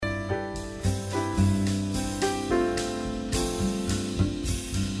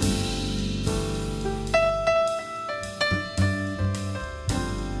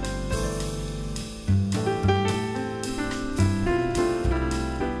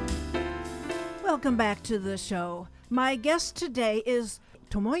Welcome back to the show. My guest today is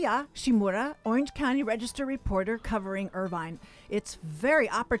Tomoya Shimura, Orange County Register reporter covering Irvine. It's very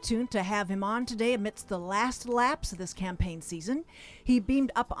opportune to have him on today amidst the last laps of this campaign season. He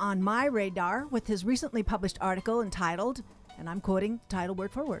beamed up on my radar with his recently published article entitled, and I'm quoting title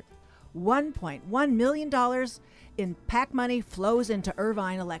word for word, $1.1 million in PAC money flows into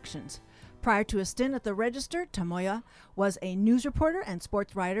Irvine elections. Prior to a stint at the Register, Tomoya was a news reporter and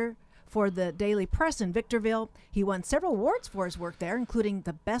sports writer for the Daily Press in Victorville. He won several awards for his work there, including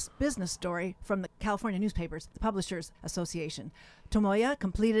the Best Business Story from the California Newspapers, the Publishers Association. Tomoya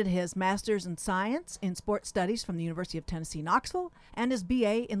completed his Master's in Science in Sports Studies from the University of Tennessee, Knoxville, and his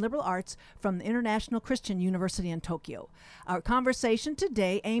BA in Liberal Arts from the International Christian University in Tokyo. Our conversation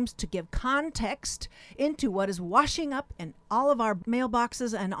today aims to give context into what is washing up in all of our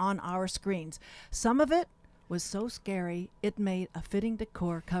mailboxes and on our screens. Some of it was so scary, it made a fitting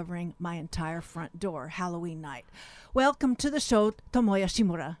decor covering my entire front door Halloween night. Welcome to the show, Tomoya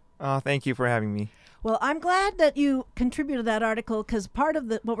Shimura. Thank you for having me. Well, I'm glad that you contributed that article, because part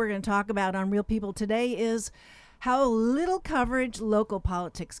of what we're going to talk about on Real People today is how little coverage local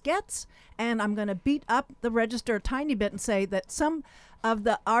politics gets. And I'm going to beat up the Register a tiny bit and say that some of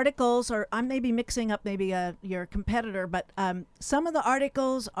the articles, or I may be mixing up maybe your competitor, but some of the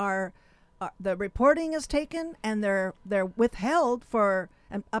articles are the reporting is taken and they're withheld for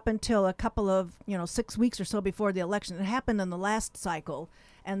up until a couple of 6 weeks or so before the election. It happened in the last cycle,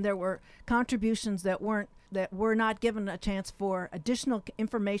 and there were contributions that were not given a chance for additional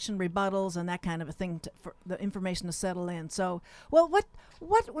information, rebuttals, and that kind of a thing for the information to settle in. So, well,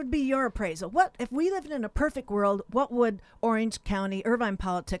 what would be your appraisal? What if we lived in a perfect world? What would Orange County, Irvine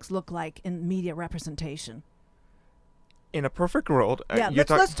politics look like in media representation? In a perfect world,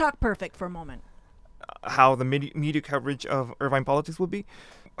 let's talk perfect for a moment. How the media coverage of Irvine politics would be.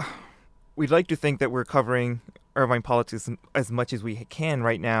 We'd like to think that we're covering Irvine politics as much as we can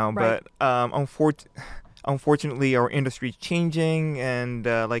right now, right. But unfortunately, our industry's changing, and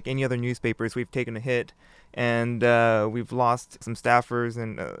like any other newspapers, we've taken a hit, and we've lost some staffers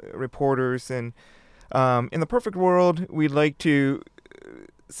and reporters. And in the perfect world, we'd like to,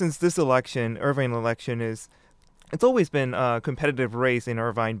 since this election, Irvine election it's always been a competitive race in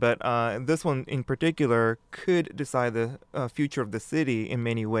Irvine, but this one in particular could decide the future of the city in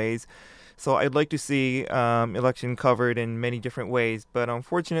many ways. So I'd like to see election covered in many different ways. But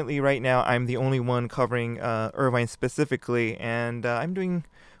unfortunately, right now, I'm the only one covering Irvine specifically, and I'm doing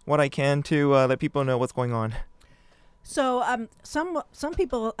what I can to let people know what's going on. So some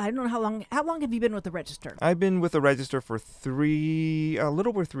people, I don't know how long have you been with the Register? I've been with the Register for a little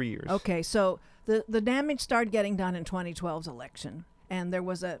over 3 years. Okay, so the damage started getting done in 2012's election, and there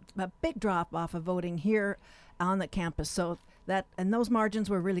was a big drop off of voting here on the campus. So and those margins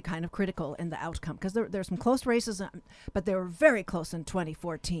were really kind of critical in the outcome, because there's some close races, but they were very close in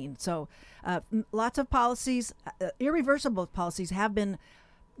 2014. So lots of policies, irreversible policies, have been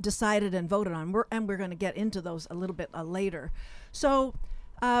decided and voted on, we're going to get into those a little bit later. So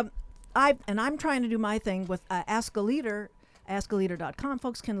I'm trying to do my thing with Ask a Leader, askaleader.com.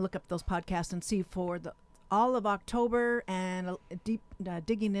 Folks can look up those podcasts and see for all of October and deep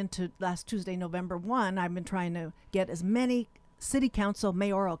digging into last Tuesday, November 1. I've been trying to get as many city council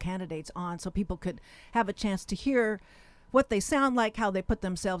mayoral candidates on so people could have a chance to hear what they sound like, how they put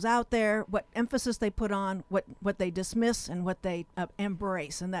themselves out there, what emphasis they put on, what they dismiss, and what they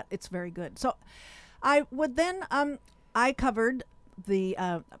embrace, and that it's very good. So I would then, I covered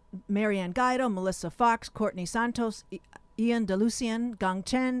the Marianne Guido, Melissa Fox, Courtney Santos, Ian DeLucian, Gang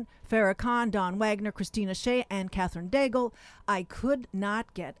Chen, Farrah Khan, Don Wagner, Christina Shea, and Catherine Daigle. I could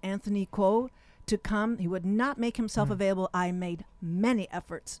not get Anthony Kuo to come. He would not make himself available. I made many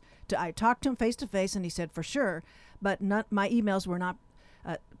efforts. I talked to him face to face, and he said for sure, but my emails were not,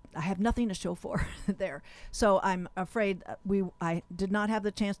 I have nothing to show for there. So I'm afraid I did not have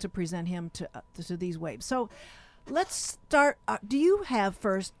the chance to present him to these waves. So let's start. Do you have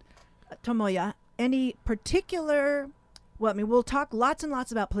first, Tomoya, any particular, well, I mean, we'll talk lots and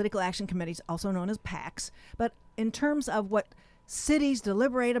lots about political action committees, also known as PACs, but in terms of what cities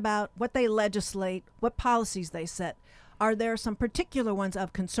deliberate about, what they legislate, what policies they set, are there some particular ones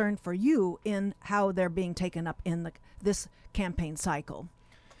of concern for you in how they're being taken up in this campaign cycle?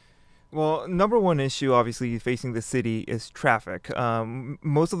 Well, number one issue, obviously, facing the city is traffic.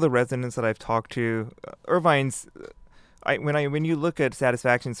 Most of the residents that I've talked to, Irvine's, when you look at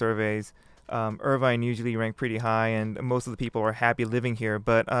satisfaction surveys, Irvine usually ranked pretty high, and most of the people are happy living here.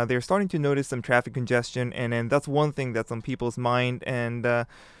 But they're starting to notice some traffic congestion, and that's one thing that's on people's mind. And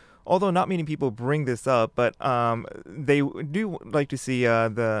although not many people bring this up, but they do like to see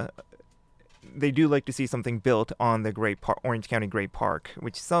the they do like to see something built on the Orange County Great Park,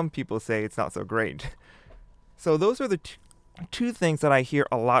 which some people say it's not so great. So those are the two things that I hear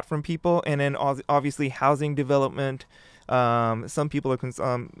a lot from people, and then obviously housing development. Some people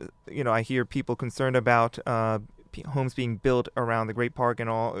are, I hear people concerned about homes being built around the Great Park and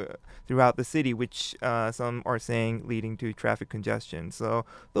all throughout the city, which some are saying leading to traffic congestion. So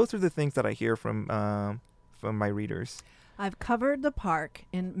those are the things that I hear from my readers. I've covered the park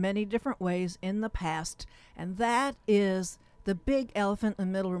in many different ways in the past, and that is the big elephant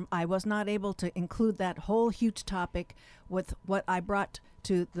in the middle room. I was not able to include that whole huge topic with what I brought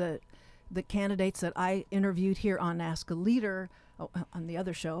to the candidates that I interviewed here on Ask a Leader on the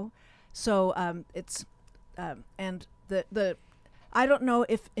other show. So and the I don't know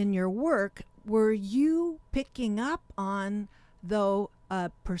if in your work were you picking up on though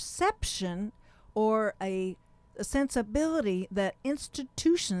a perception or a sensibility that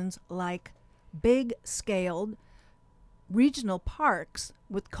institutions like big-scaled regional parks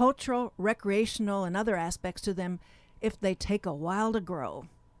with cultural, recreational, and other aspects to them, if they take a while to grow,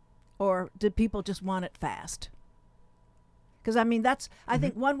 or did people just want it fast? Because I mean, that's I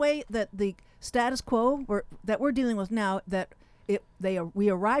think one way that the status quo that we're dealing with now, that we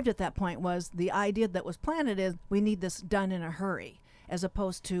arrived at that point, was the idea that was planted is we need this done in a hurry, as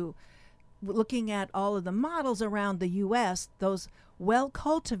opposed to looking at all of the models around the U.S., those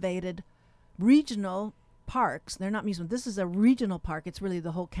well-cultivated regional parks. They're not museums. This is a regional park. It's really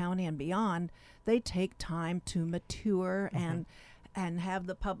the whole county and beyond. They take time to mature and have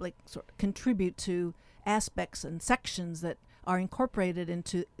the public sort of contribute to aspects and sections that are incorporated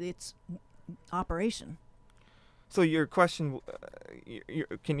into its operation. So your question,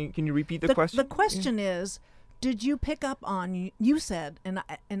 can you repeat the question? The question is, did you pick up on, you said, and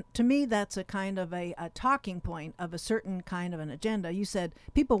to me that's a kind of a talking point of a certain kind of an agenda. You said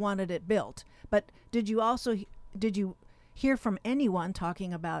people wanted it built, but did you hear from anyone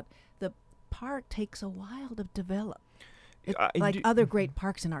talking about the park takes a while to develop? Other great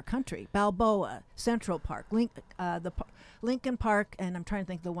parks in our country, Balboa, Central Park, Lincoln Park, and I'm trying to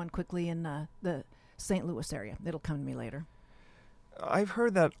think the one quickly in the St. Louis area. It'll come to me later. I've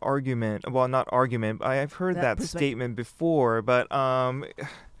heard that argument. Well, not argument, but I've heard that statement before. But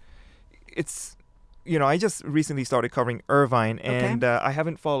it's, I just recently started covering Irvine, and I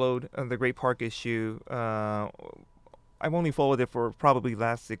haven't followed the Great Park issue. I've only followed it for probably the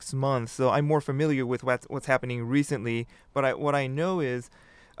last 6 months, so I'm more familiar with what's happening recently. But what I know is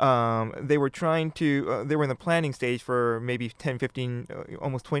they were trying to, they were in the planning stage for maybe 10, 15,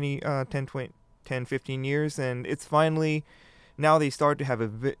 almost 10, 15 years, and it's finally, now they start to have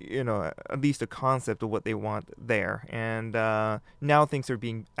at least a concept of what they want there. And now things are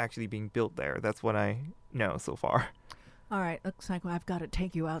actually being built there. That's what I know so far. All right, looks like I've got to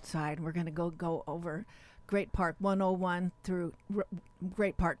take you outside. We're going to go over Great Park 101 through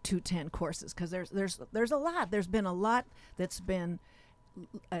Great Park 210 courses, because there's a lot. There's been a lot that's been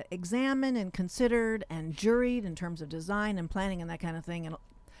examined and considered and juried in terms of design and planning and that kind of thing,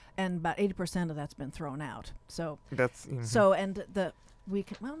 and about 80% of that's been thrown out. So that's let's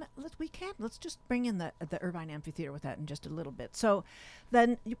just bring in the Irvine Amphitheater with that in just a little bit. So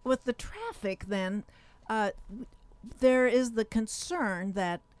then with the traffic, then there is the concern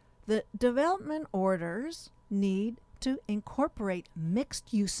that the development orders need to incorporate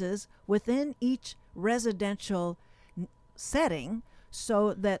mixed uses within each residential setting,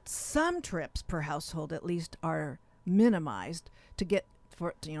 so that some trips per household at least are minimized to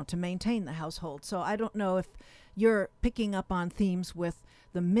maintain the household. So I don't know if you're picking up on themes with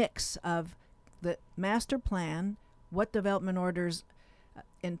the mix of the master plan, what development orders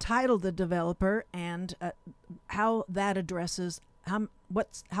entitle the developer, and how that addresses how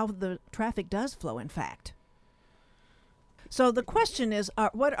the traffic does flow, in fact. So the question is,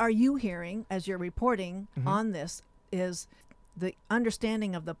 what are you hearing as you're reporting on this? Is the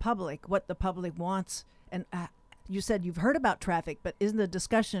understanding of the public, what the public wants, and you said you've heard about traffic, but isn't the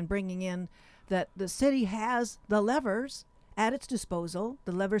discussion bringing in that the city has the levers at its disposal,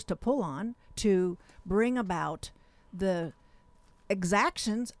 the levers to pull on to bring about the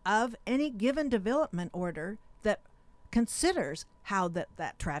exactions of any given development order that considers how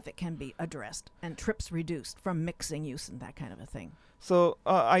that traffic can be addressed and trips reduced from mixing use and that kind of a thing? So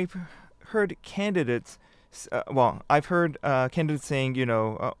I've heard candidates, candidates saying,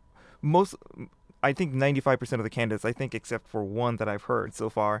 I think 95% of the candidates, I think except for one that I've heard so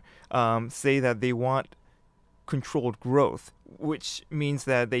far, say that they want controlled growth, which means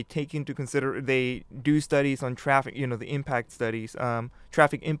that they take into they do studies on traffic, the impact studies,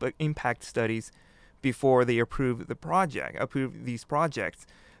 traffic impact studies before they approve these projects.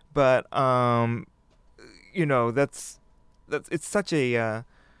 but it's such a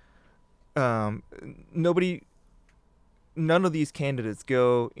none of these candidates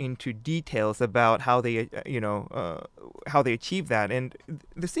go into details about how they how they achieve that, and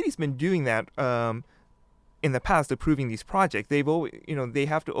the city's been doing that in the past, approving these projects. They've always, they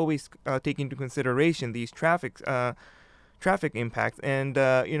have to always take into consideration these traffic impacts, and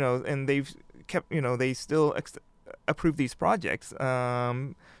and they've kept, they still approve these projects.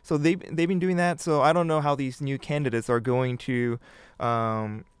 So they've been doing that. So I don't know how these new candidates are going to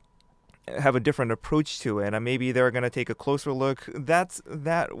have a different approach to it, and maybe they're going to take a closer look. That's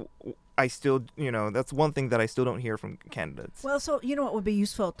one thing that I still don't hear from candidates. Well, so what would be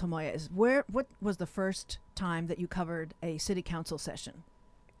useful, Tomoya, is what was the first time that you covered a city council session?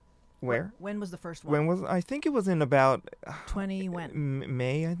 Where? When was the first one? I think it was in about 20 when?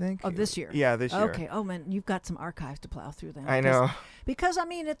 May, I think. Oh, this year. Yeah, this year. Okay. Oh man, you've got some archives to plow through then. I know. Because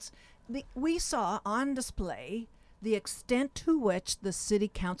we saw on display the extent to which the city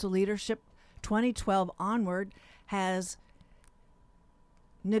council leadership 2012 onward has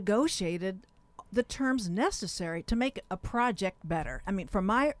negotiated the terms necessary to make a project better. I mean,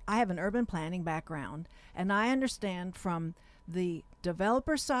 I have an urban planning background, and I understand from the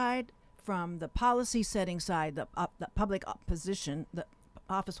developer side, from the policy setting side, the public opposition, the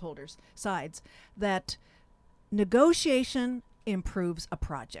office holders sides, that negotiation improves a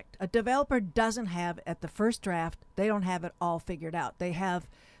project. A developer doesn't have at the first draft, they don't have it all figured out. They have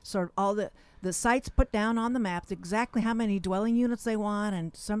sort of all the sites put down on the maps, exactly how many dwelling units they want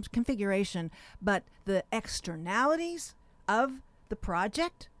and some configuration, but the externalities of the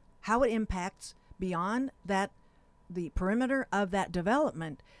project, how it impacts beyond that, the perimeter of that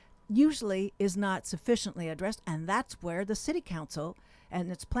development, usually is not sufficiently addressed, and that's where the city council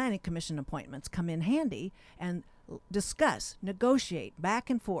and its planning commission appointments come in handy and discuss, negotiate back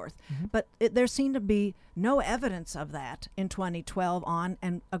and forth. Mm-hmm. But there seemed to be no evidence of that in 2012 on,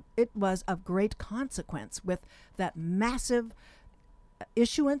 and it was of great consequence with that massive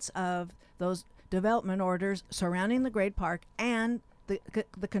issuance of those development orders surrounding the Great Park and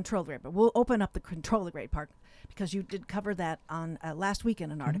the control grade. But we'll open up the control of the Great Park because you did cover that on last week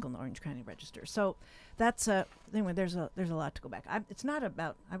in an article in the Orange County Register. So that's anyway. There's a lot to go back. It's not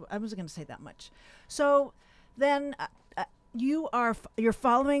about. I wasn't going to say that much. So then you're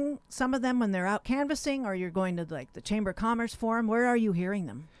following some of them when they're out canvassing, or you're going to like the Chamber of Commerce Forum. Where are you hearing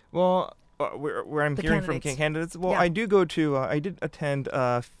them? Well, where I'm hearing from candidates. Well, yeah. I do go to. I did attend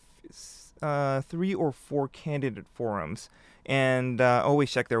 3 or 4 candidate forums, and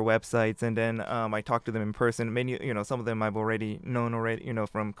always check their websites, and then I talk to them in person. Many, some of them I've already known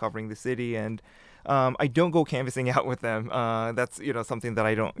from covering the city, and I don't go canvassing out with them. That's something that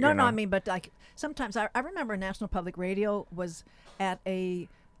I don't. No, I mean, but like sometimes I remember National Public Radio was at a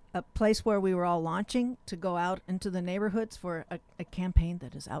place where we were all launching to go out into the neighborhoods for a campaign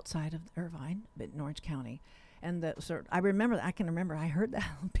that is outside of Irvine, but in Orange County. And I can remember I heard that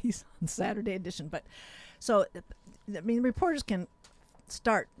piece on Saturday edition. But so, I mean, reporters can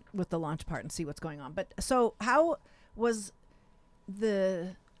start with the launch part and see what's going on. But so how was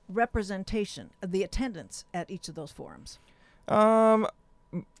the representation, the attendance at each of those forums? Are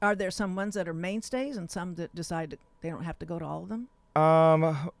there some ones that are mainstays and some that decide they don't have to go to all of them?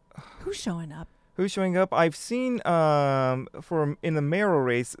 Who's showing up? Who's showing up? I've seen in the mayoral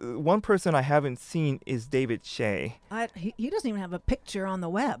race, one person I haven't seen is David Shea. He doesn't even have a picture on the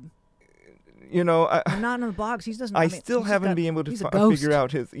web. Not on the blogs. He doesn't. I still haven't been able to figure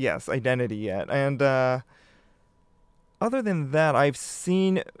out his identity yet. And other than that, I've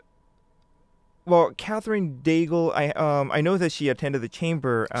seen. Well, Catherine Daigle, I know that she attended the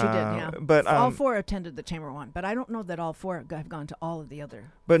chamber. She did, yeah. But all 4 attended the chamber one, but I don't know that all 4 have gone to all of the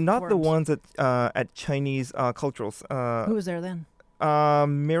other. But not forums. The ones at Chinese culturals. Who was there then?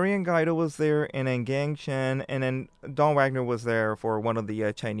 Marian Guido was there, and then Gang Chen, and then Don Wagner was there for one of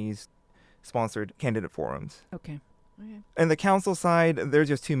the Chinese-sponsored candidate forums. Okay. And the council side, there's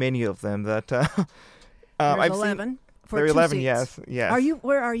just too many of them that there's I've 11. Seen. For there are 11, seats. Yes.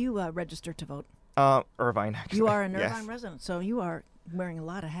 Where are you registered to vote? Irvine, actually. You are an yes. Irvine resident, so you are wearing a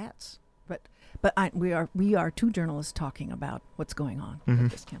lot of hats. But we are 2 journalists talking about what's going on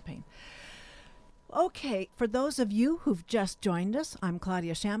with this campaign. Okay, for those of you who've just joined us, I'm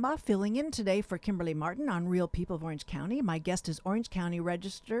Claudia Shambaugh, filling in today for Kimberlee Martin on Real People of Orange County. My guest is Orange County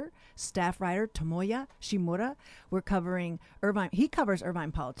Register staff writer Tomoya Shimura. We're covering Irvine. He covers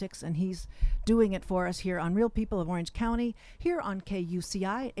Irvine politics, and he's doing it for us here on Real People of Orange County, here on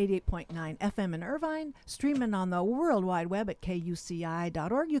KUCI 88.9 FM in Irvine, streaming on the World Wide Web at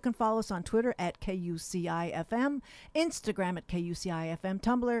kuci.org. You can follow us on Twitter at KUCIFM, Instagram at KUCIFM,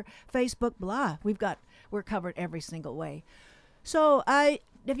 Tumblr, Facebook, blah. We're covered every single way. So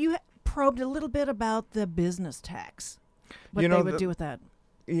have you probed a little bit about the business tax? What they would do with that?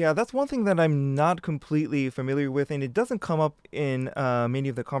 Yeah, that's one thing that I'm not completely familiar with, and it doesn't come up in many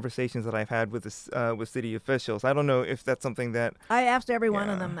of the conversations that I've had with with city officials. I don't know if that's something that I asked every one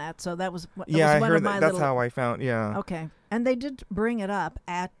of them that, so that was I one heard of my that's how I found. Yeah. Okay, and they did bring it up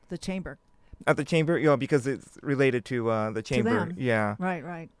at the chamber. At the chamber, because it's related to the chamber. To them. Yeah.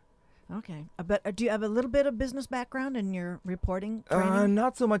 Right. Okay. But do you have a little bit of business background in your reporting training?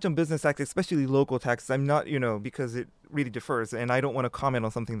 Not so much on business tax, especially local taxes. I'm not, because it really differs, and I don't want to comment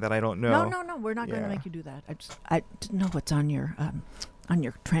on something that I don't know. No. We're not going to make you do that. I didn't know what's on your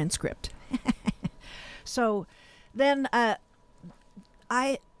transcript. So then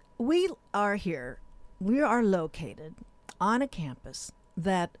we are here. We are located on a campus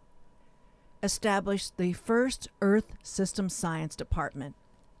that established the first Earth System Science Department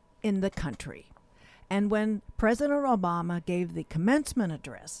in the country. And when President Obama gave the commencement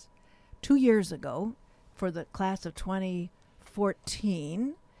address 2 years ago for the class of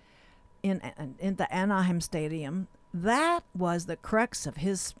 2014 in the Anaheim Stadium, that was the crux of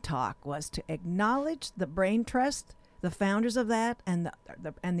his talk, was to acknowledge the brain trust, the founders of that, and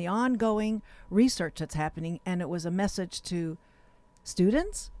the ongoing research that's happening. And it was a message to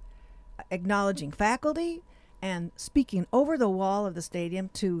students, acknowledging faculty, and speaking over the wall of the stadium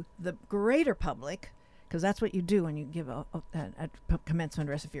to the greater public, because that's what you do when you give a commencement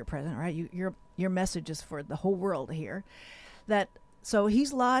address if you're president, right? Your message is for the whole world to hear. So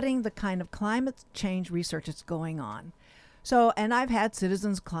he's lauding the kind of climate change research that's going on. So, and I've had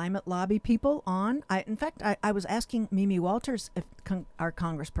citizens climate lobby people on. In fact, I was asking Mimi Walters, our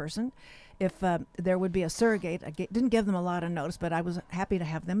congressperson, if there would be a surrogate. I didn't give them a lot of notice, but I was happy to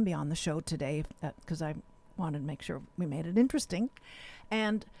have them be on the show today because I wanted to make sure we made it interesting.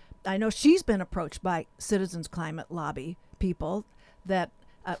 And I know she's been approached by citizens climate lobby people that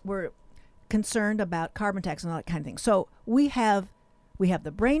were concerned about carbon tax and all that kind of thing. So we have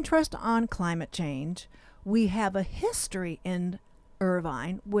the brain trust on climate change. We have a history in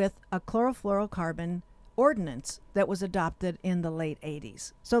Irvine with a chlorofluorocarbon ordinance that was adopted in the late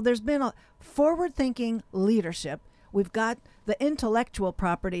 80s. So there's been a forward-thinking leadership. We've got the intellectual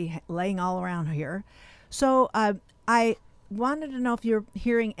property laying all around here. So I wanted to know if you're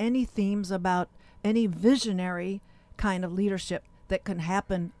hearing any themes about any visionary kind of leadership that can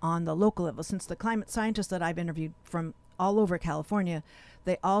happen on the local level. Since the climate scientists that I've interviewed from all over California,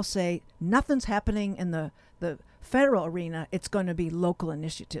 they all say nothing's happening in the federal arena. It's going to be local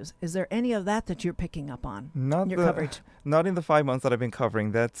initiatives. Is there any of that you're picking up on in your coverage? Not in the 5 months that I've been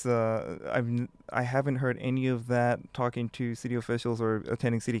covering. That's I haven't heard any of that. Talking to city officials or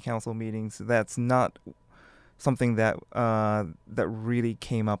attending city council meetings, that's not something that that really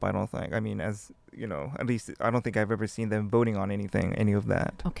came up. I don't think. I mean, as at least I don't think I've ever seen them voting on any of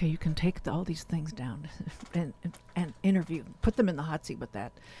that. Okay, you can take all these things down and interview, put them in the hot seat with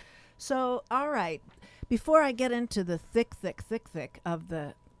that. So, all right, before I get into the thick of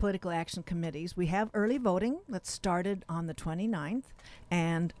the political action committees, we have early voting that started on the 29th,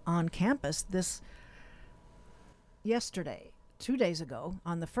 and on campus yesterday, 2 days ago,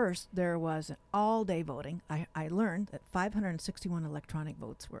 on the 1st, there was all-day voting. I learned that 561 electronic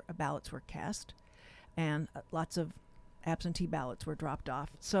ballots were cast, and lots of absentee ballots were dropped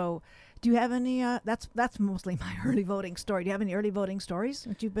off. So, do you have any? That's mostly my early voting story. Do you have any early voting stories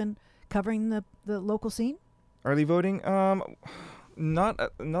that you've been covering the local scene? Early voting, not.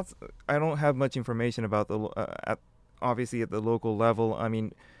 I don't have much information about obviously at the local level. I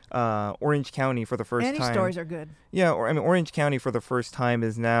mean, Orange County for the first time. Any stories are good. Yeah, Orange County for the first time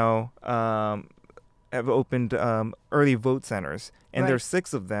is now have opened early vote centers, and there's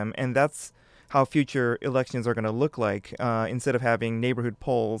 6 of them, and that's how future elections are going to look like. Instead of having neighborhood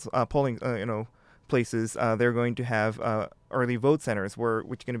polling places, they're going to have early vote centers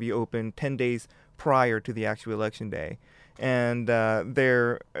which are going to be open 10 days prior to the actual election day. And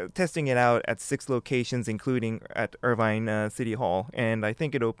they're testing it out at 6 locations, including at Irvine City Hall. And I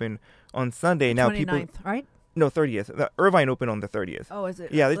think it opened on Sunday. Now 29th, right? No, 30th. The Irvine opened on the 30th. Oh, is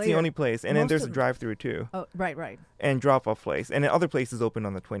it? Yeah, that's the later? only place. And then Most there's of a them- drive-through too, Oh, right. and drop-off place. And then other places open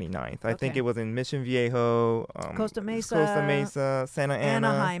on the 29th. I think Okay. it was in Mission Viejo, Costa Mesa, Santa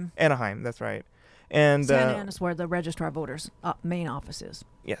Ana. Anaheim, that's right. And Santa Ana's where the registrar voters' main office is.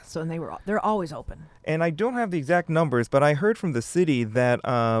 yes. So and they're always open. And I don't have the exact numbers, but I heard from the city that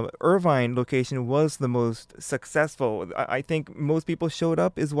Irvine location was the most successful. I think most people showed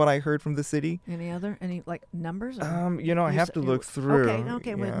up, is what I heard from the city. Any like numbers? Or I have to look through.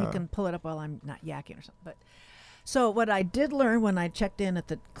 Okay. Well, you can pull it up while I'm not yakking or something. But so what I did learn when I checked in at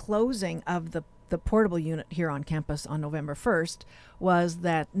the closing of the portable unit here on campus on November 1st was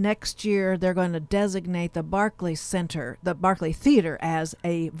that next year they're going to designate the Barclay Theater as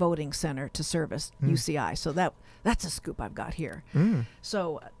a voting center to service UCI. So that's a scoop I've got here.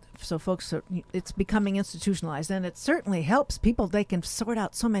 So folks, it's becoming institutionalized, and it certainly helps people. They can sort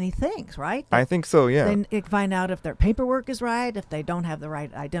out so many things, right? I think so, yeah. They can find out if their paperwork is right, if they don't have the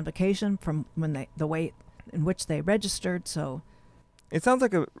right identification from the way in which they registered. So It sounds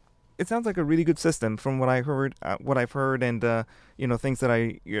like a really good system from what I've heard, and things that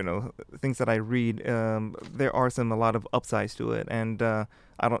I read. There are a lot of upsides to it, and I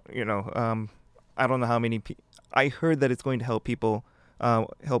don't know how many. I heard that it's going to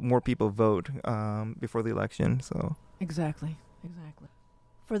help more people vote before the election. So exactly.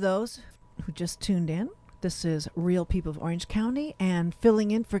 For those who just tuned in, this is Real People of Orange County, and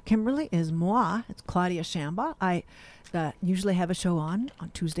filling in for Kimberlee is moi. It's Claudia Shambaugh. I usually have a show on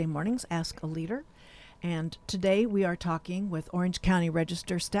Tuesday mornings, Ask a Leader. And today we are talking with Orange County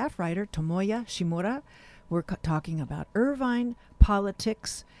Register staff writer Tomoya Shimura. We're talking about Irvine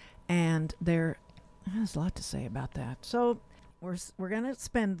politics, and there's a lot to say about that. So we're going to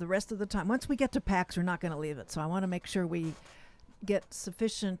spend the rest of the time. Once we get to PAX, we're not going to leave it. So I want to make sure we get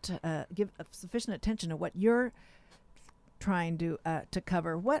give sufficient attention to what you're trying to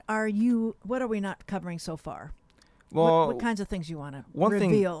cover. What are we not covering so far? Well, what kinds of things you want to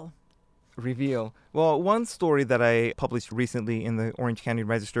reveal? Well, one story that I published recently in the Orange County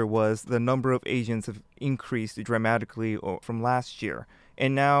Register was the number of Asians have increased dramatically from last year.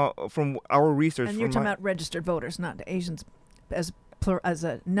 And now from our research... And you're talking about registered voters, not the Asians as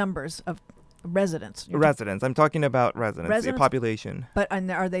numbers of residents. Residents. I'm talking about residents, the population. But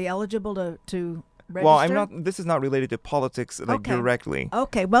are they eligible to register? Well, I'm not. This is not related to politics directly.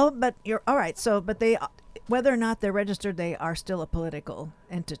 Okay. Well, but you're all right. So, but they, whether or not they're registered, they are still a political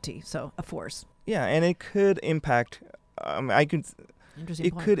entity. So, a force. Yeah, and it could impact.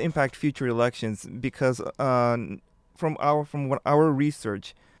 Could impact future elections because from our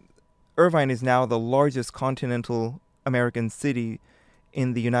research, Irvine is now the largest continental American city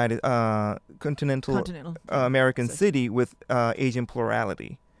in the continental American city with Asian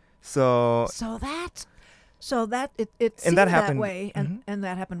plurality. So that it seemed that happened, way, and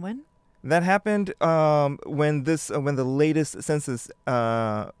that happened when? That happened when the latest census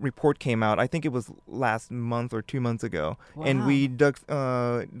report came out. I think it was last month or 2 months ago. Wow. And we dug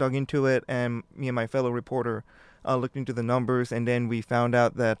into it, and me and my fellow reporter looked into the numbers, and then we found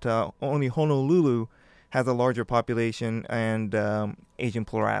out that only Honolulu has a larger population and Asian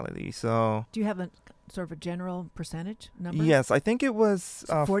plurality. So, do you have a sort of a general percentage number? Yes, I think it was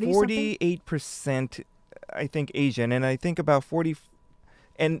 48%. I think Asian, and I think about 40,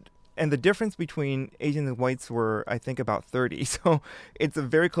 and the difference between Asians and whites were, I think, about 30. So it's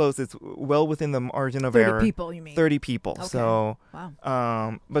very close. It's well within the margin of error. 30 people, you mean? 30 people. Okay. So,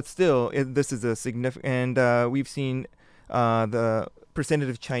 wow. But still, this is a significant. And we've seen the percentage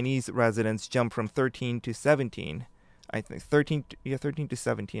of Chinese residents jump from 13 to 17. I think 13 to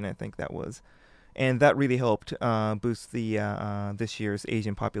 17. I think that was, and that really helped boost the this year's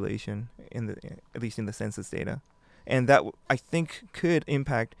Asian population at least in the census data, and that I think could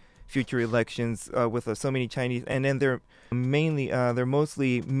impact future elections with so many Chinese, and then they're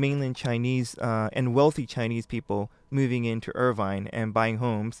mostly mainland Chinese and wealthy Chinese people moving into Irvine and buying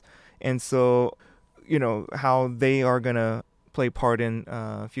homes, and so how they are gonna play part in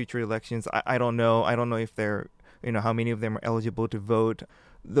future elections. I don't know. I don't know if they're how many of them are eligible to vote.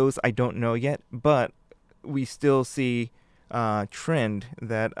 Those I don't know yet, but we still see trend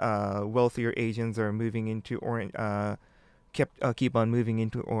that wealthier Asians are moving into keep on moving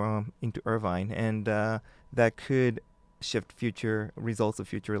into Irvine, and that could shift future results of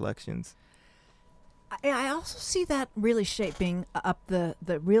future elections. I also see that really shaping up the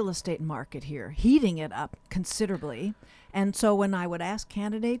real estate market here, heating it up considerably. And so when I would ask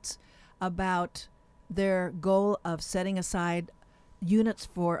candidates about their goal of setting aside units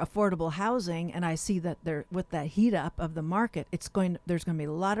for affordable housing, and I see that with that heat up of the market, there's going to be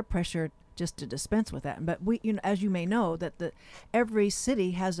a lot of pressure just to dispense with that. But as you may know, that every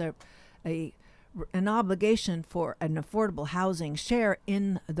city has an obligation for an affordable housing share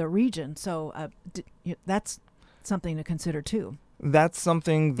in the region. So that's something to consider too. That's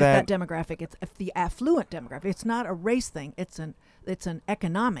something that demographic, it's the affluent demographic. It's not a race thing. It's an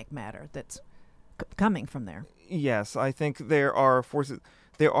economic matter that's coming from there. Yes, I think there are forces.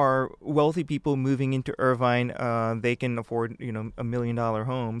 There are wealthy people moving into Irvine. They can afford, $1 million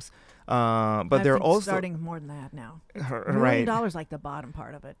homes. But they're also starting more than that now. $1 right. million like the bottom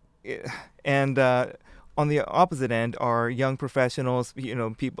part of it. And on the opposite end are young professionals,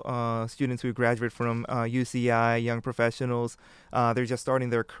 people, students who graduate from UCI, young professionals. They're just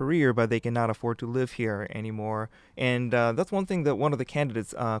starting their career, but they cannot afford to live here anymore. And that's one thing that one of the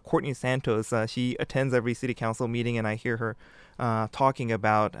candidates, Courtney Santos, she attends every city council meeting, and I hear her talking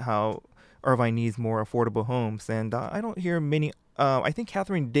about how Irvine needs more affordable homes. And I don't hear many. I think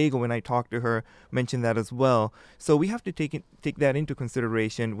Catherine Daigle, when I talked to her, mentioned that as well. So we have to take that into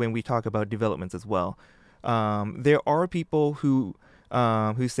consideration when we talk about developments as well. There are people who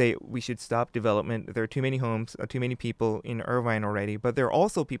say we should stop development. There are too many homes, too many people in Irvine already. But there are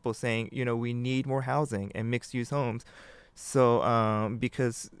also people saying, we need more housing and mixed-use homes. So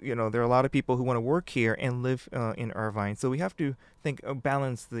because, there are a lot of people who want to work here and live in Irvine. So we have to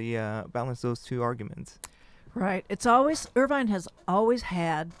balance those two arguments. Right. Irvine has always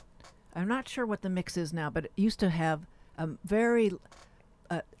had, I'm not sure what the mix is now, but it used to have a very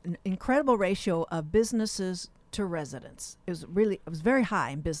an incredible ratio of businesses to residents. It was very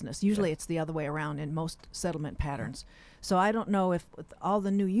high in business. Usually it's the other way around in most settlement patterns. So I don't know if with all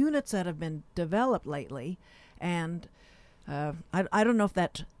the new units that have been developed lately, and I don't know if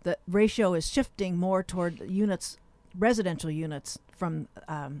the ratio is shifting more toward residential units from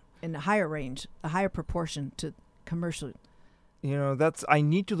in a higher proportion to commercial. I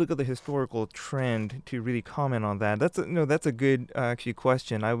need to look at the historical trend to really comment on that. That's a good actually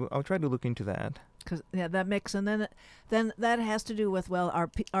question. I'll try to look into that. Because that mix, and then that has to do with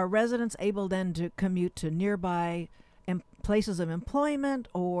are residents able then to commute to nearby places of employment,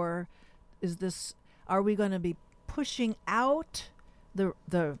 or are we going to be pushing out the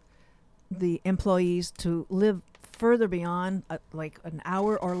employees to live further beyond like an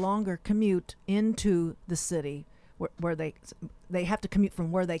hour or longer commute into the city where they have to commute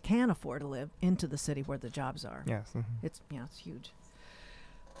from where they can afford to live into the city where the jobs are. Yes. Mm-hmm. It's huge.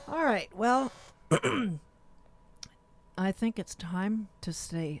 All right. Well, I think it's time to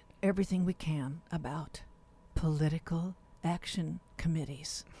say everything we can about political action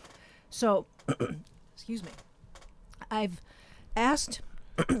committees. So, excuse me. I've asked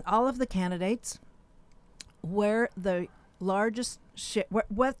all of the candidates where the largest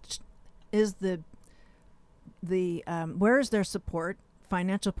what is where is their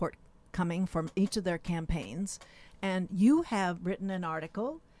financial support coming from each of their campaigns. And you have written an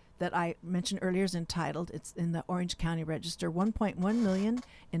article that I mentioned earlier is entitled, it's in the Orange County Register, 1.1 million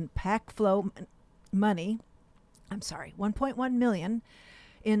in PAC flow money. I'm sorry, 1.1 million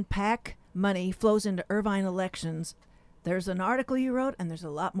in PAC money flows into Irvine elections. There's an article you wrote, and there's a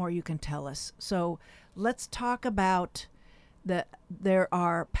lot more you can tell us. So let's talk about there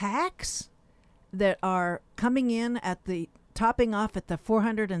are PACs that are coming in topping off at the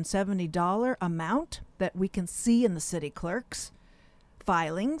 $470 amount that we can see in the city clerk's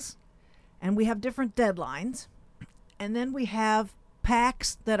filings, and we have different deadlines. And then we have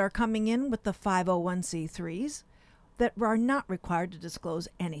PACs that are coming in with the 501c3s that are not required to disclose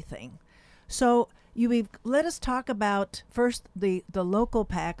anything. So let us talk about first the local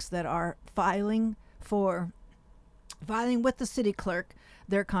PACs that are filing with the city clerk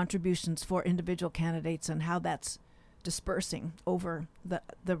their contributions for individual candidates and how that's dispersing over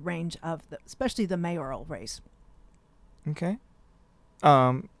the range of especially the mayoral race. Okay.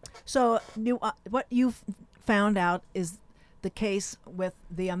 So what you've found out is the case with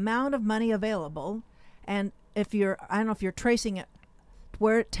the amount of money available, and I don't know if you're tracing it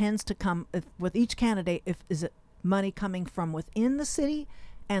where it tends to come with each candidate, is it money coming from within the city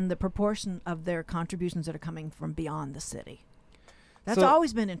and the proportion of their contributions that are coming from beyond the city. That's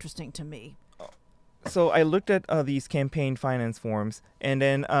always been interesting to me. So I looked at these campaign finance forms, and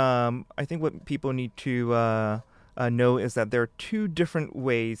then I think what people need to know is that there are two different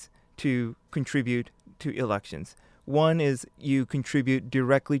ways to contribute to elections. One is you contribute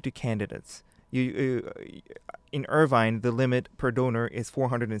directly to candidates, in Irvine, the limit per donor is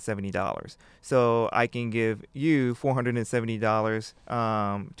 $470. So I can give you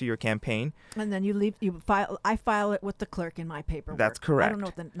 $470 to your campaign. And then I file it with the clerk in my paperwork. That's correct. I don't know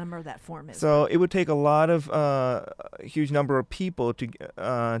what the number of that form is. So it would take a lot of huge number of people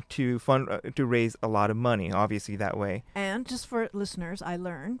to raise a lot of money, obviously, that way. And just for listeners, I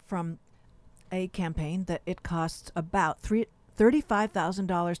learned from a campaign that it costs about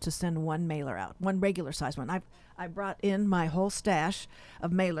 $35,000 to send one mailer out, one regular size one. I brought in my whole stash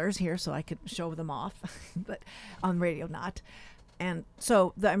of mailers here so I could show them off, but on radio not. And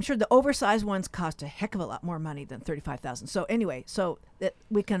so I'm sure the oversized ones cost a heck of a lot more money than $35,000. So anyway, so that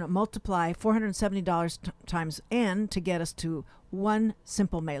we can multiply $470 times N to get us to one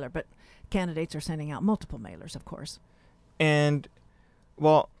simple mailer. But candidates are sending out multiple mailers, of course. And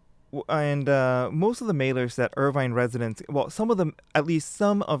most of the mailers that Irvine residents, at least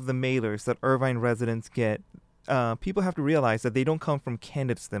some of the mailers that Irvine residents get, people have to realize that they don't come from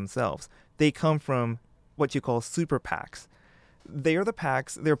candidates themselves. They come from what you call super PACs. They are the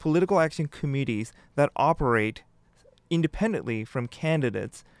PACs, they're political action committees that operate independently from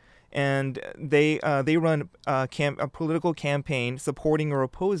candidates, and they run a political campaign supporting or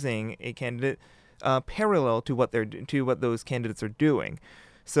opposing a candidate parallel to what those candidates are doing.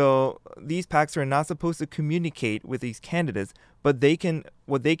 So these PACs are not supposed to communicate with these candidates, but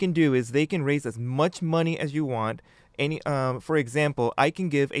what they can do is they can raise as much money as you want. For example, I can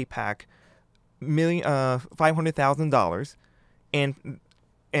give a PAC $500,000, and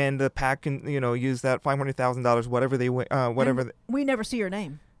the PAC can use that $500,000 whatever. We never see your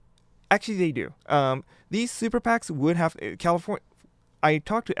name. Actually, they do. These super PACs would have California. I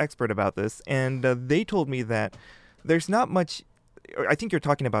talked to an expert about this, and they told me that there's not much. I think you're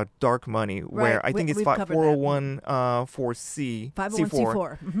talking about dark money, where right. I think it's 501c4.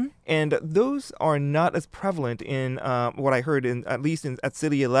 501c4. Mm-hmm. And those are not as prevalent in what I heard, at least at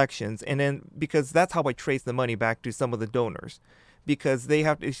city elections. And then because that's how I trace the money back to some of the donors, because they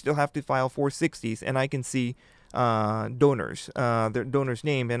still have to file 460s, and I can see their donor's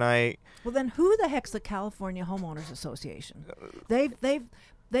name, and I. Well, then who the heck's the California Homeowners Association?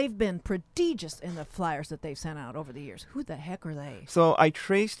 They've been prodigious in the flyers that they've sent out over the years. Who the heck are they? So I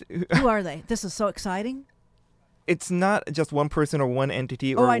traced. Who are they? This is so exciting. It's not just one person or one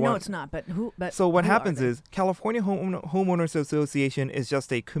entity. Oh, I know it's not, but who? But so what happens is California Homeowners Association is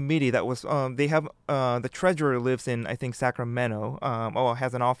just a committee that was. They have the treasurer lives in, I think, Sacramento.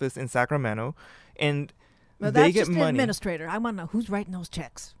 Has an office in Sacramento, and they get money. That's just the administrator. I want to know who's writing those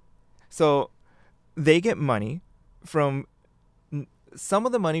checks. So they get money from. Some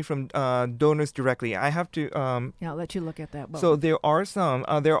of the money from donors directly. I have to. I'll let you look at that. So there are some.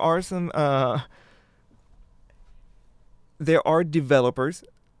 There are developers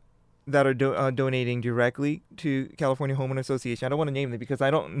that are donating directly to California Homeowner Association. I don't want to name them because I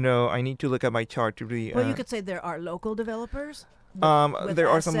don't know. I need to look at my chart to really. Well, you could say there are local developers. With there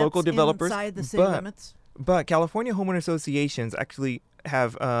are some local developers inside the city limits. But California Homeowner Associations actually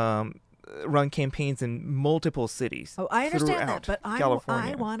have. Run campaigns in multiple cities. Oh, I understand that, but I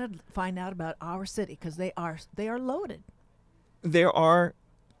California. want to find out about our city because they are loaded.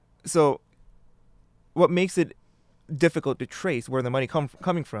 So what makes it difficult to trace where the money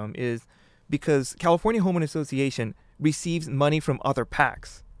coming from is because California Homeowner Association receives money from other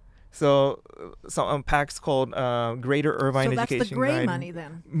PACs. So some PACs called Greater Irvine Education That's the gray Guide, money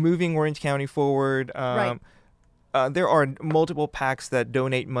then. Moving Orange County Forward. Right. There are multiple PACs that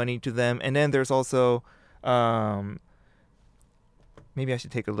donate money to them, and then there's also, maybe I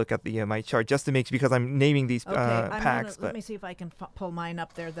should take a look at my chart just to make because I'm naming these PACs. Let me see if I can pull mine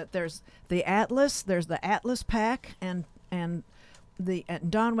up there. That there's the Atlas PAC, and Don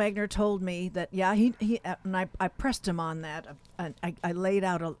Wagner told me that he and I pressed him on that. I laid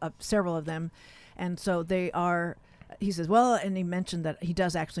out several of them, and so they are. He says, well, and he mentioned that he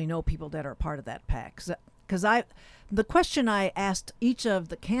does actually know people that are part of that PAC. Because the question I asked each of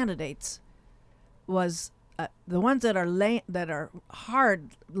the candidates was the ones that are hard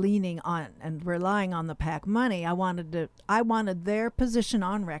leaning on and relying on the PAC money. I wanted their position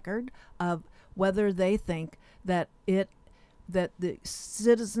on record of whether they think that the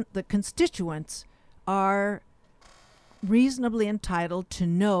constituents are reasonably entitled to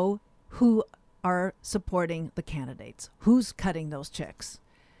know who are supporting the candidates, who's cutting those checks.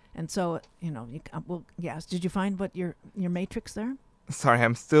 And so, yes. Did you find what your matrix there? Sorry,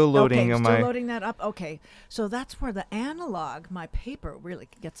 I'm still loading. Okay, still loading that up. Okay, so that's where the analog, my paper, really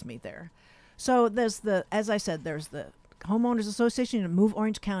gets me there. So as I said, there's the Homeowners Association to Move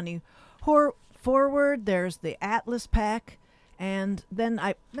Orange County Forward. There's the Atlas PAC, And then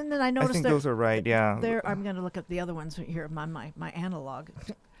I I noticed think that those are right. Yeah. there. I'm going to look at the other ones here on my analog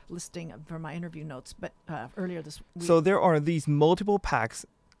listing for my interview notes. But earlier this week, So there are these multiple PACs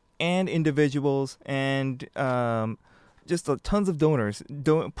and individuals and just tons of donors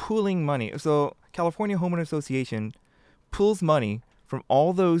pooling money. So California Homeowner Association pools money from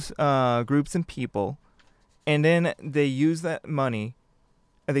all those groups and people, and then they use that money,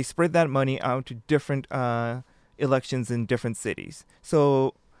 and they spread that money out to different elections in different cities.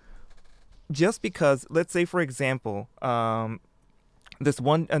 So just because, let's say, for example, this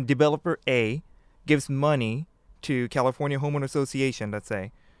one developer A gives money to California Homeowner Association, let's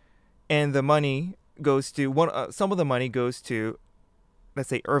say, and the money goes to some of the money goes to, let's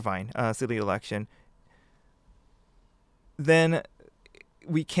say, Irvine city election, then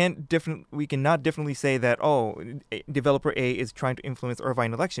we cannot definitely say that developer A is trying to influence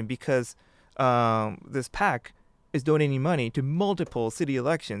Irvine election, because this PAC is donating money to multiple city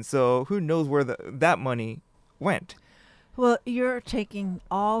elections. So who knows where that money went? well, you're taking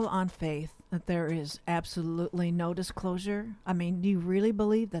all on faith that there is absolutely no disclosure. I mean, do you really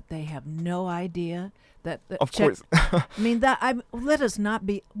believe that they have no idea that? Of course. I mean, let us not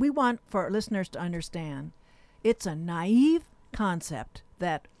be. We want for our listeners to understand, it's a naive concept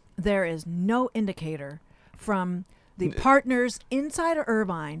that there is no indicator from the partners inside of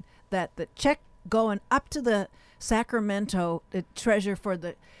Irvine that the check going up to the Sacramento treasurer for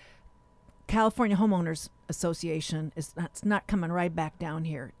the California Homeowners Association it's not coming right back down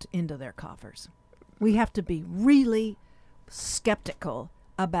here into their coffers. We have to be really skeptical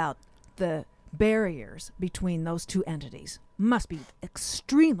about the barriers between those two entities. Must be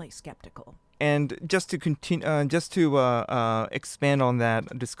extremely skeptical. And just to continue, expand on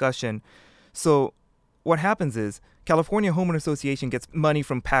that discussion, so what happens is California Homeowner Association gets money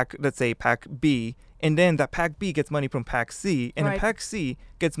from PAC, let's say PAC B, and then that PAC B gets money from PAC C, and Right. then PAC C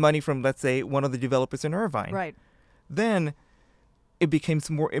gets money from, let's say, one of the developers in Irvine. Right. Then it becomes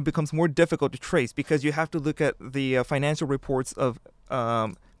more difficult to trace, because you have to look at the financial reports of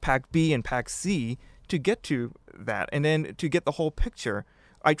PAC B and PAC C to get to that, and then to get the whole picture.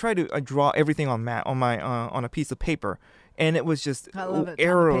 I try to draw everything on a piece of paper, and it was just I love it.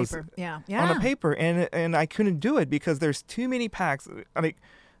 arrows On the paper. on a paper, and I couldn't do it because there's too many PACs. Like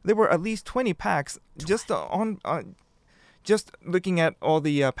there were at least 20 PACs just looking at all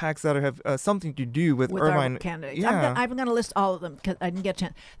the PACs that have something to do with Irvine our candidates. Yeah. I'm going to list all of them because I didn't get a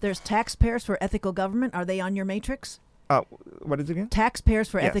chance. There's Taxpayers for Ethical Government. Are they on your matrix? What is it again? Taxpayers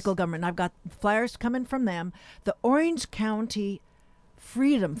for Yes. Ethical Government. I've got flyers coming from them. The Orange County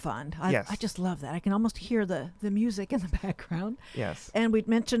Freedom Fund. Yes. I just love that. I can almost hear the music in the background. Yes. And we'd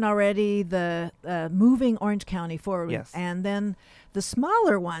mentioned already the Moving Orange County Forward. Yes. And then the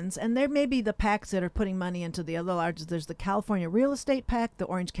smaller ones, and there may be the PACs that are putting money into the other largest. There's the California Real Estate PAC, the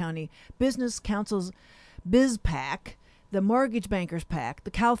Orange County Business Council's Biz PAC, the Mortgage Bankers PAC,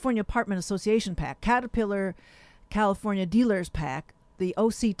 the California Apartment Association PAC, Caterpillar California Dealers PAC, the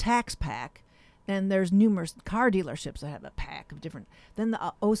OC Tax PAC, and there's numerous car dealerships that have a PAC of different. Then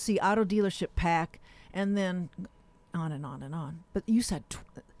the OC Auto Dealership PAC, and then on and on and on. But you said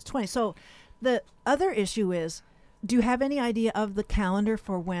 20. So the other issue is, do you have any idea of the calendar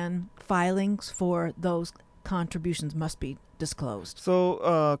for when filings for those contributions must be disclosed?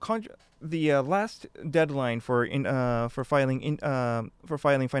 So the last deadline for filing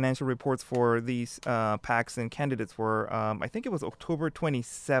financial reports for these PACs and candidates were I think it was October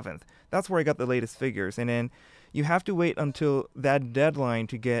 27th. That's where I got the latest figures, and then you have to wait until that deadline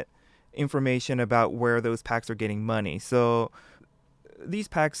to get information about where those PACs are getting money. So these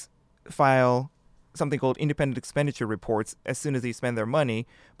PACs file something called independent expenditure reports as soon as they spend their money,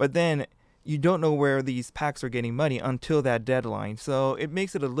 but then you don't know where these PACs are getting money until that deadline. So it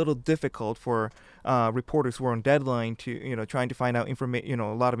makes it a little difficult for reporters who are on deadline to, trying to find out a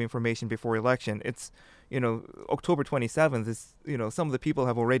lot of information before election. It's, October 27th is, some of the people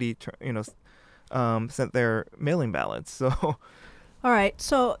have already, sent their mailing ballots. So. All right.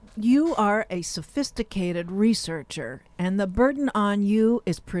 So you are a sophisticated researcher, and the burden on you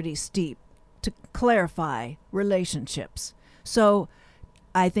is pretty steep to clarify relationships. So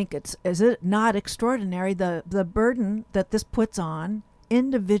I think is it not extraordinary the burden that this puts on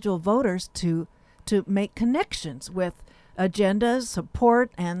individual voters to make connections with agendas,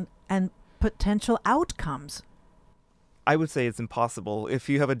 support, and potential outcomes? I would say it's impossible if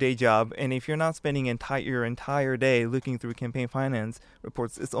you have a day job, and if you're not spending your entire day looking through campaign finance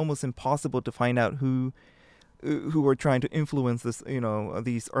reports. It's almost impossible to find out who are trying to influence this,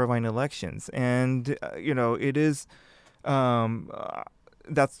 these Irvine elections, and it is.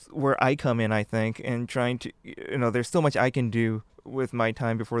 that's where I come in, I think, and trying to, there's so much I can do with my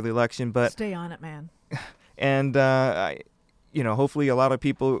time before the election, but stay on it, man. And hopefully a lot of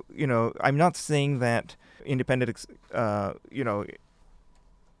people, I'm not saying that independent,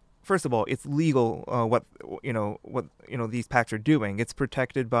 first of all, it's legal what these PACs are doing. It's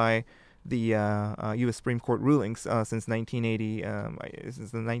protected by the U.S. Supreme Court rulings since 1980.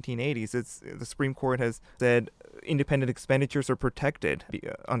 Since the 1980s, the Supreme Court has said independent expenditures are protected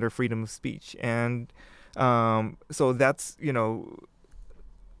under freedom of speech, and so that's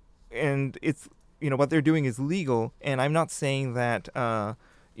and it's what they're doing is legal. And I'm not saying that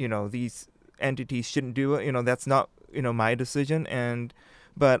these entities shouldn't do it. That's not my decision.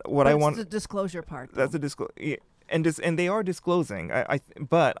 But what I want the disclosure part. That's a disclosure. And they are disclosing.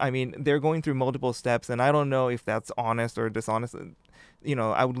 But I mean, they're going through multiple steps, and I don't know if that's honest or dishonest.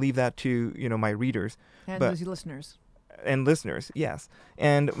 I would leave that to my readers and those listeners. And listeners, yes.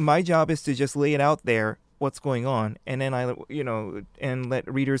 And my job is to just lay it out there, what's going on, and then and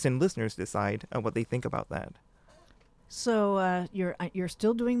let readers and listeners decide what they think about that. So you're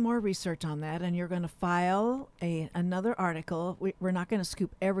still doing more research on that, and you're going to file another article. We're not going to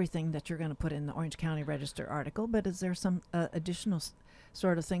scoop everything that you're going to put in the Orange County Register article, but is there some additional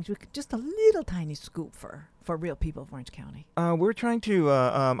sort of things? Just a little tiny scoop for real people of Orange County. We're trying to.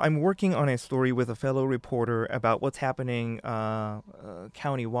 I'm working on a story with a fellow reporter about what's happening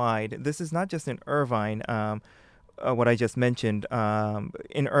countywide. This is not just in Irvine. What I just mentioned.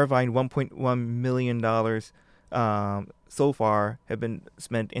 In Irvine, $1.1 million. So far have been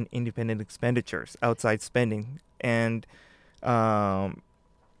spent in independent expenditures, outside spending, and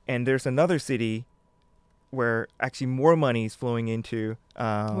there's another city where actually more money is flowing into.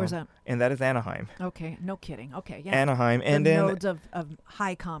 Where's that? And that is Anaheim. Okay, no kidding. Okay, yeah. Anaheim, and then nodes of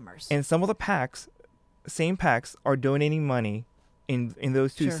high commerce. And some of the same PACs, are donating money in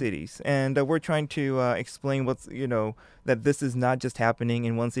those two cities, and we're trying to explain what's that this is not just happening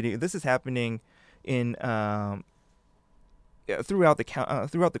in one city. This is happening in throughout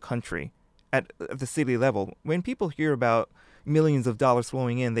the country at the city level. When people hear about millions of dollars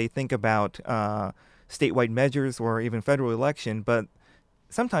flowing in, they think about statewide measures or even federal election, but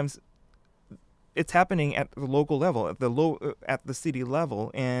sometimes it's happening at the local level, at the city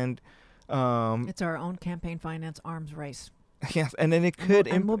level, and it's our own campaign finance arms race. Yes, and then it could,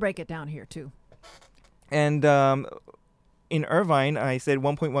 and we'll break it down here too. And in Irvine, I said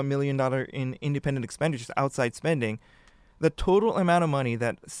 $1.1 million in independent expenditures, outside spending. The total amount of money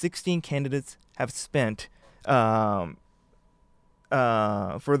that 16 candidates have spent for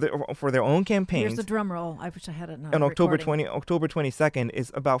their own campaigns. Here's the drum roll. I wish I had it on October 22nd is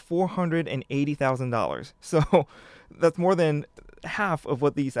about $480,000. So that's more than half of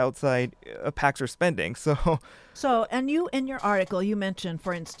what these outside PACs are spending. So and you in your article you mentioned,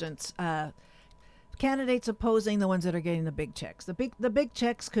 for instance, candidates opposing the ones that are getting the big checks. The big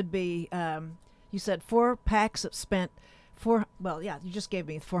checks could be, you said 4 PACs have spent you just gave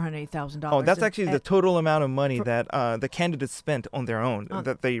me $480,000. Oh, that's actually the total amount of money that the candidates spent on their own,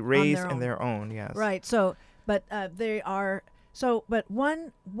 that they raised on their own. Yes. Right. So, but but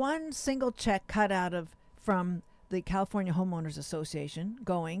one single check cut out from the California Homeowners Association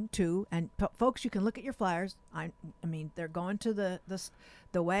going to, and folks, you can look at your flyers. I mean, they're going to the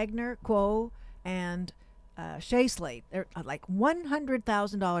Wagner, Quo, and Shea Slate. They're like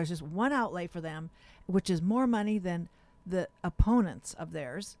 $100,000, just one outlay for them, which is more money than the opponents of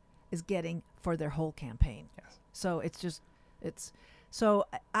theirs is getting for their whole campaign. Yes. So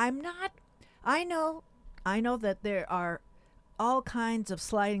I know that there are all kinds of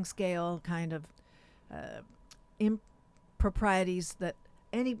sliding scale kind of improprieties that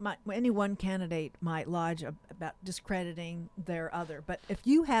any one candidate might lodge about discrediting their other. But if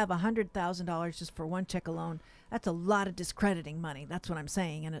you have $100,000 just for one check alone, that's a lot of discrediting money. That's what I'm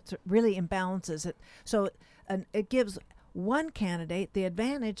saying, and it really imbalances it. So it gives one candidate the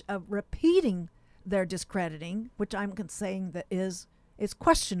advantage of repeating their discrediting, which I'm saying that is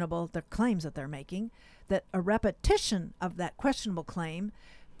questionable, the claims that they're making, that a repetition of that questionable claim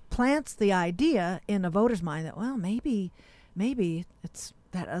plants the idea in a voter's mind that, well, maybe it's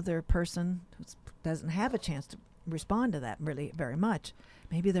that other person who doesn't have a chance to respond to that really very much.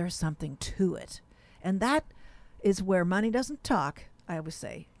 Maybe there's something to it. And that is where money doesn't talk. I always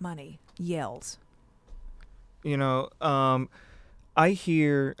say money yells. I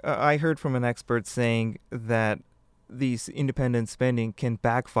heard from an expert saying that these independent spending can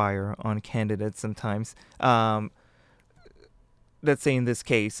backfire on candidates sometimes. Let's say in this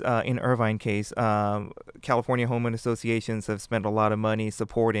case, in Irvine case, California Homeowners Associations have spent a lot of money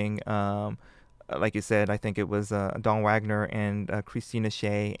supporting like you said, I think it was Don Wagner and Christina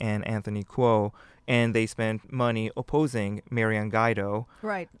Shea and Anthony Kuo, and they spent money opposing Marianne Guido.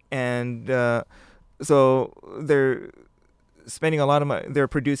 Right. And so they're spending a lot of money. They're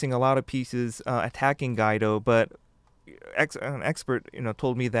producing a lot of pieces attacking Guido, but an expert,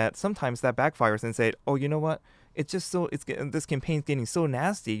 told me that sometimes that backfires and said, "Oh, you know what? It's just this campaign's getting so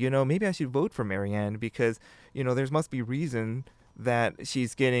nasty. Maybe I should vote for Marianne because there must be reason that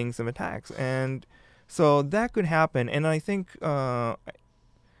she's getting some attacks." And so that could happen. And I think it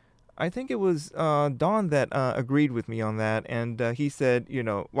was Don that agreed with me on that, and he said,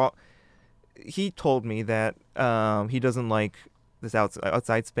 well, he told me that he doesn't like this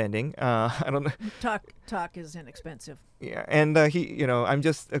outside spending. I don't know. Talk is inexpensive. Yeah, and he, I'm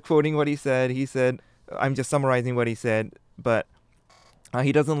just quoting what he said. He said, I'm just summarizing what he said, but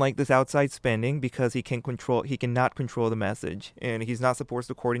he doesn't like this outside spending because he cannot control the message, and he's not supposed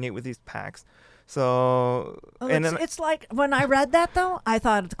to coordinate with these PACs. So, it's like when I read that though, I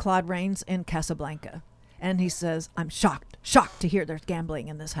thought of Claude Rains in Casablanca, and he says, "I'm shocked to hear there's gambling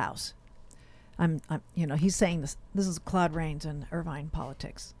in this house." He's saying this. This is Claude Rains in Irvine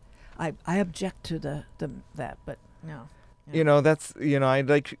politics. I object to that, but no. That's, I'd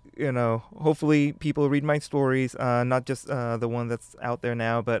like, hopefully people read my stories, not just the one that's out there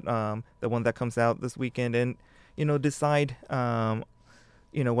now, but the one that comes out this weekend, and, decide,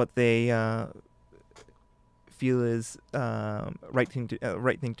 what they feel is right thing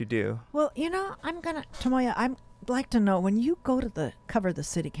to do. Well, Tomoya, I'd like to know, when you go to cover the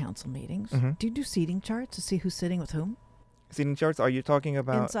city council meetings, Mm-hmm. do you do seating charts to see who's sitting with whom? Seating charts? Are you talking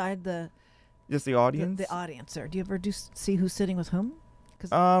about inside just the audience? The audience, sir. Do you ever see who's sitting with whom?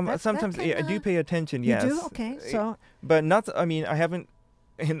 Sometimes I do pay attention. Yes. You do? Okay. So, but not. I mean, I haven't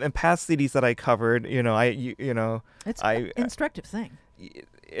in the past cities that I covered. it's an instructive thing.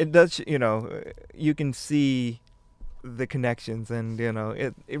 It does. You can see the connections, and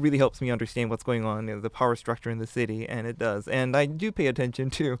it really helps me understand what's going on, the power structure in the city, and it does. And I do pay attention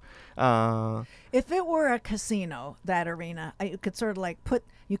to. If it were a casino, that arena, you could sort of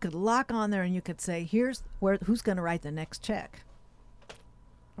you could lock on there, and you could say, "Here's who's going to write the next check."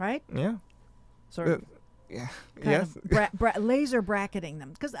 Right? Yeah. Sort of. Yeah. Yes. Laser bracketing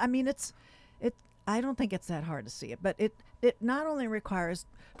them, because I don't think it's that hard to see it, but it not only requires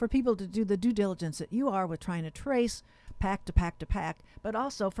for people to do the due diligence that you are with trying to trace pack to pack to pack, but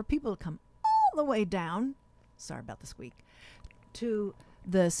also for people to come all the way down, sorry about the squeak, to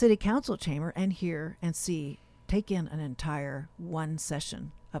the city council chamber and hear and take in an entire one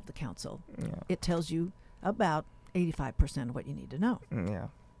session of the council. Yeah. It tells you about 85% of what you need to know. Yeah.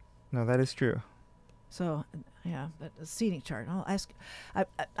 No, that is true. So, yeah, the seating chart. I'll ask.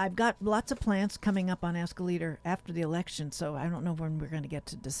 I've got lots of plans coming up on Ask a Leader after the election, so I don't know when we're going to get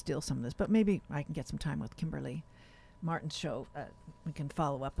to distill some of this, but maybe I can get some time with Kimberlee Martin's show. We can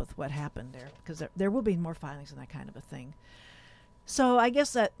follow up with what happened there, because there will be more filings and that kind of a thing. So I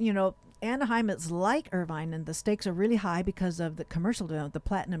guess that, Anaheim is like Irvine, and the stakes are really high because of the commercial. The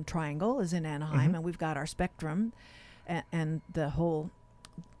Platinum Triangle is in Anaheim, Mm-hmm. and we've got our Spectrum and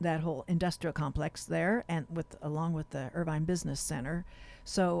that whole industrial complex there, and along with the Irvine Business Center.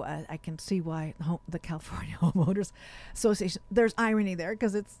 So I can see why the California Homeowners Association, there's irony there,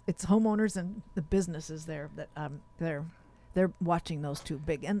 because it's homeowners and the businesses there that they're watching those two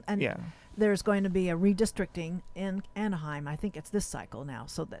big, and yeah. There's going to be a redistricting in Anaheim. I think it's this cycle now,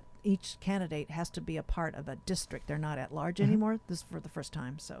 so that each candidate has to be a part of a district. They're not at large anymore. This is for the first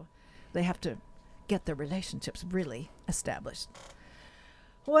time, so they have to get their relationships really established.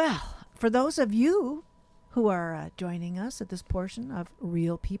 Well, for those of you who are joining us at this portion of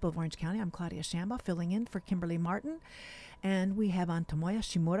Real People of Orange County, I'm Claudia Shambaugh, filling in for Kimberlee Martin, and we have on Tomoya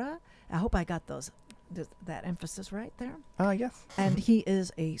Shimura. I hope I got that emphasis right there. Yes. And he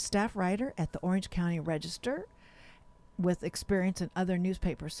is a staff writer at the Orange County Register with experience in other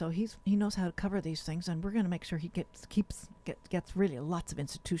newspapers, so he knows how to cover these things, and we're going to make sure he gets really lots of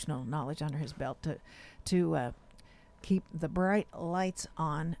institutional knowledge under his belt to keep the bright lights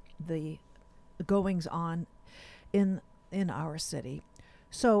on, the goings on in our city.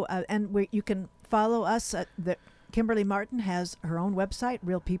 So you can follow us at Kimberlee Martin has her own website,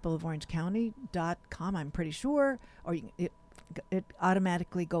 realpeopleoforangecounty.com, I'm pretty sure, or it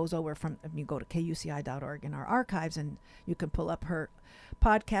automatically goes over from, you go to kuci.org in our archives, and you can pull up her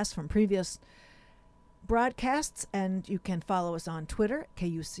podcasts from previous broadcasts, and you can follow us on Twitter,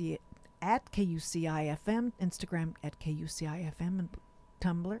 at KUCIFM, Instagram at KUCIFM, and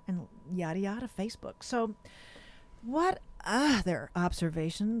Tumblr, and yada yada, Facebook. So what other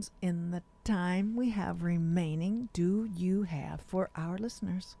observations in the time we have remaining do you have for our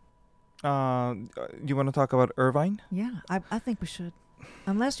listeners? Do you want to talk about Irvine? Yeah, I think we should.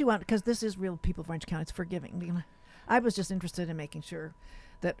 Unless you want, because this is real people of Orange County. It's forgiving. I was just interested in making sure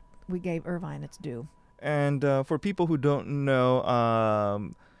that we gave Irvine its due. And for people who don't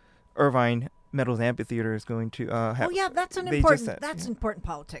know, Irvine Meadows Amphitheater is going to have... Oh, yeah, that's important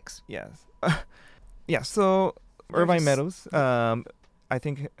politics. Yes. Yeah, so Irvine Meadows, I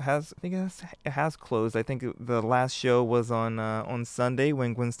think it has closed. I think the last show was on Sunday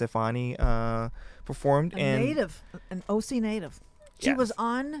when Gwen Stefani performed. An OC native. She Yes. was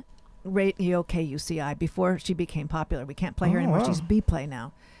on Radio KUCI before she became popular. We can't play her anymore. Wow. She's B-Play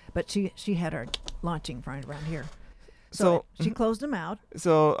now. But she had her launching right around here. So she closed them out.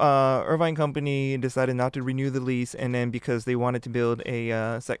 So Irvine Company decided not to renew the lease, and then because they wanted to build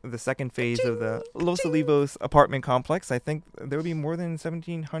the second phase of the Los Olivos apartment complex, I think there would be more than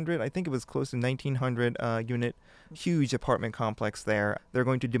 1,700. I think it was close to 1,900 unit, huge apartment complex there. They're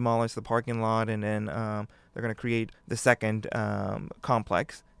going to demolish the parking lot, and then they're going to create the second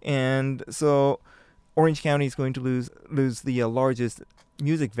complex. And so Orange County is going to lose the largest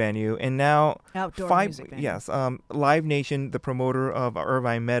music venue, and now outdoor music venue. Yes, Live Nation, the promoter of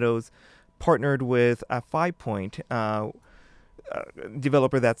Irvine Meadows, partnered with a 5 Point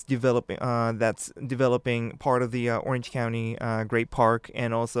developer that's developing part of the Orange County Great Park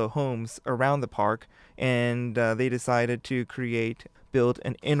and also homes around the park, and they decided to build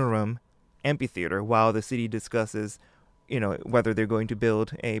an interim amphitheater while the city discusses, whether they're going to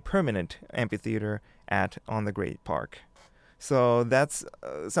build a permanent amphitheater on the Great Park. So that's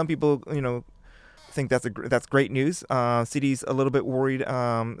some people, think that's great news. City's a little bit worried.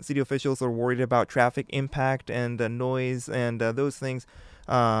 City officials are worried about traffic impact and noise and those things.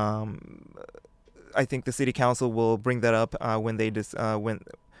 I think the city council will bring that up when they discuss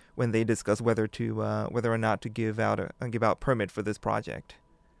whether or not to give out permit for this project.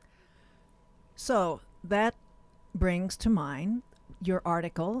 So that brings to mind your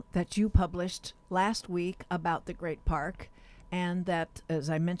article that you published last week about the Great Park. And that, as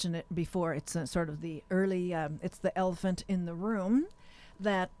I mentioned it before, it's sort of the early, it's the elephant in the room.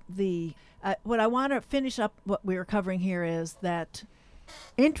 That what I want to finish up what we were covering here is that,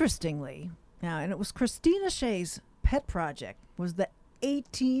 interestingly, now, and it was Christina Shea's pet project, was the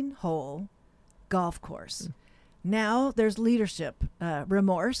 18-hole golf course. Now there's leadership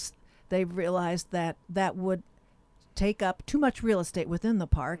remorse. They've realized that would take up too much real estate within the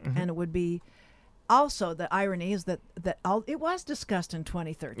park, and it would be... Also, the irony is that it was discussed in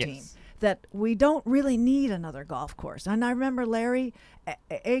 2013 yes. that we don't really need another golf course. And I remember Larry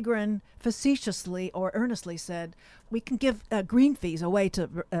Agron facetiously or earnestly said, we can give green fees away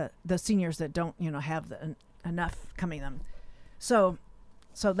to the seniors that don't, have enough coming them. So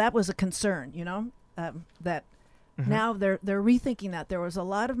that was a concern, that now they're rethinking that. There was a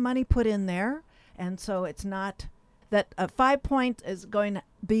lot of money put in there, and so it's not... that 5 Point is going to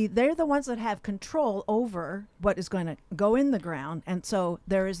be, they're the ones that have control over what is going to go in the ground. And so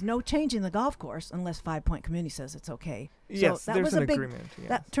there is no changing the golf course unless 5 Point Community says it's okay. Yes, so that there's was an a big, agreement. Yes.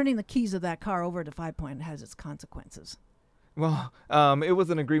 That turning the keys of that car over to 5 Point has its consequences. Well, it was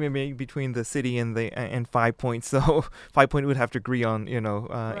an agreement made between the city and 5 Point. So 5 Point would have to agree on,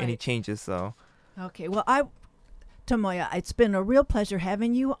 any changes. So. Okay. Well, Tomoya, it's been a real pleasure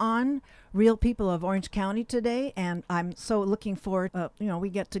having you on Real People of Orange County today, and I'm so looking forward, we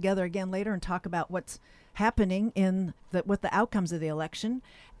get together again later and talk about what's happening with the outcomes of the election.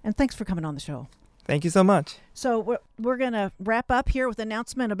 And thanks for coming on the show. Thank you so much. So we're going to wrap up here with an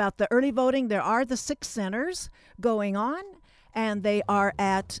announcement about the early voting. There are the 6 centers going on, and they are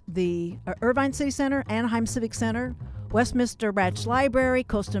at the Irvine City Center, Anaheim Civic Center, Westminster Branch Library,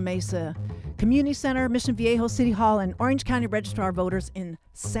 Costa Mesa Community Center, Mission Viejo City Hall, and Orange County Registrar of Voters in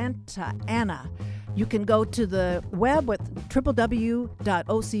Santa Ana. You can go to the web with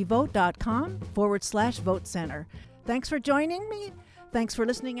www.ocvote.com/vote center. Thanks for joining me. Thanks for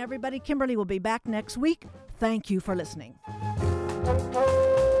listening, everybody. Kimberlee will be back next week. Thank you for listening.